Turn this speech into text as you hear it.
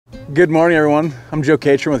Good morning, everyone. I'm Joe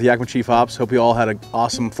Catron with Yakima Chief Hops. Hope you all had an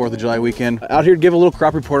awesome 4th of July weekend. Out here to give a little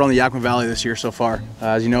crop report on the Yakima Valley this year so far.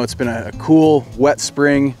 As you know, it's been a cool, wet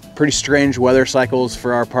spring, pretty strange weather cycles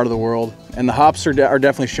for our part of the world. And the hops are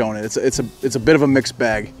definitely showing it. It's a bit of a mixed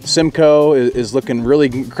bag. Simcoe is looking really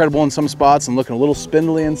incredible in some spots and looking a little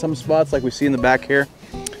spindly in some spots, like we see in the back here.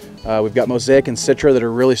 We've got Mosaic and Citra that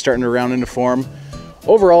are really starting to round into form.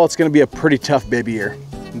 Overall, it's going to be a pretty tough baby year.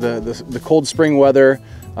 The cold spring weather,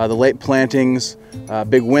 the late plantings,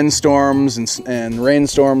 big windstorms and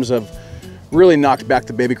rainstorms have really knocked back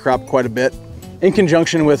the baby crop quite a bit. In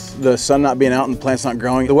conjunction with the sun not being out and the plants not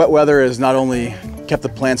growing, the wet weather has not only kept the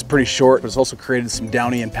plants pretty short, but it's also created some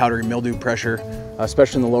downy and powdery mildew pressure,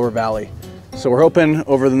 especially in the lower valley. So we're hoping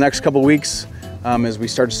over the next couple weeks, as we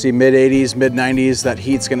start to see mid-80s, mid-90s, that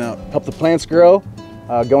heat's gonna help the plants grow,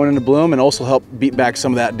 going into bloom, and also help beat back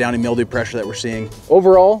some of that downy mildew pressure that we're seeing.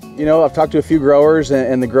 Overall, you know, I've talked to a few growers,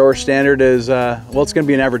 and the grower standard is, well, it's gonna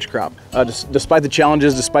be an average crop. Despite the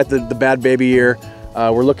challenges, despite the bad baby year,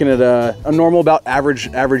 we're looking at a normal, about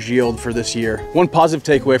average yield for this year. One positive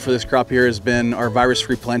takeaway for this crop here has been our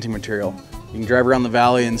virus-free planting material. You can drive around the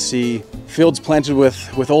valley and see fields planted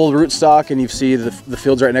with old rootstock, and you see the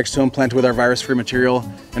fields right next to them planted with our virus-free material,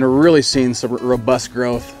 and we're really seeing some robust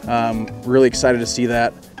growth. Really excited to see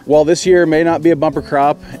that. While this year may not be a bumper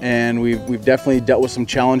crop, and we've definitely dealt with some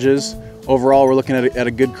challenges, overall we're looking at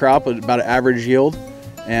a good crop, at about an average yield,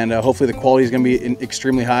 and hopefully the quality is going to be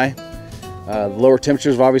extremely high. The lower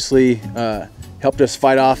temperatures have obviously helped us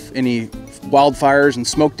fight off any wildfires and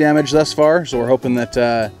smoke damage thus far, so we're hoping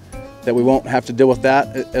that we won't have to deal with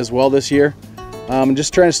that as well this year.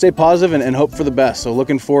 Just trying to stay positive and hope for the best. So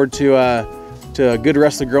looking forward to a good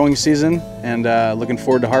rest of the growing season, and looking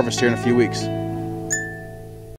forward to harvest here in a few weeks.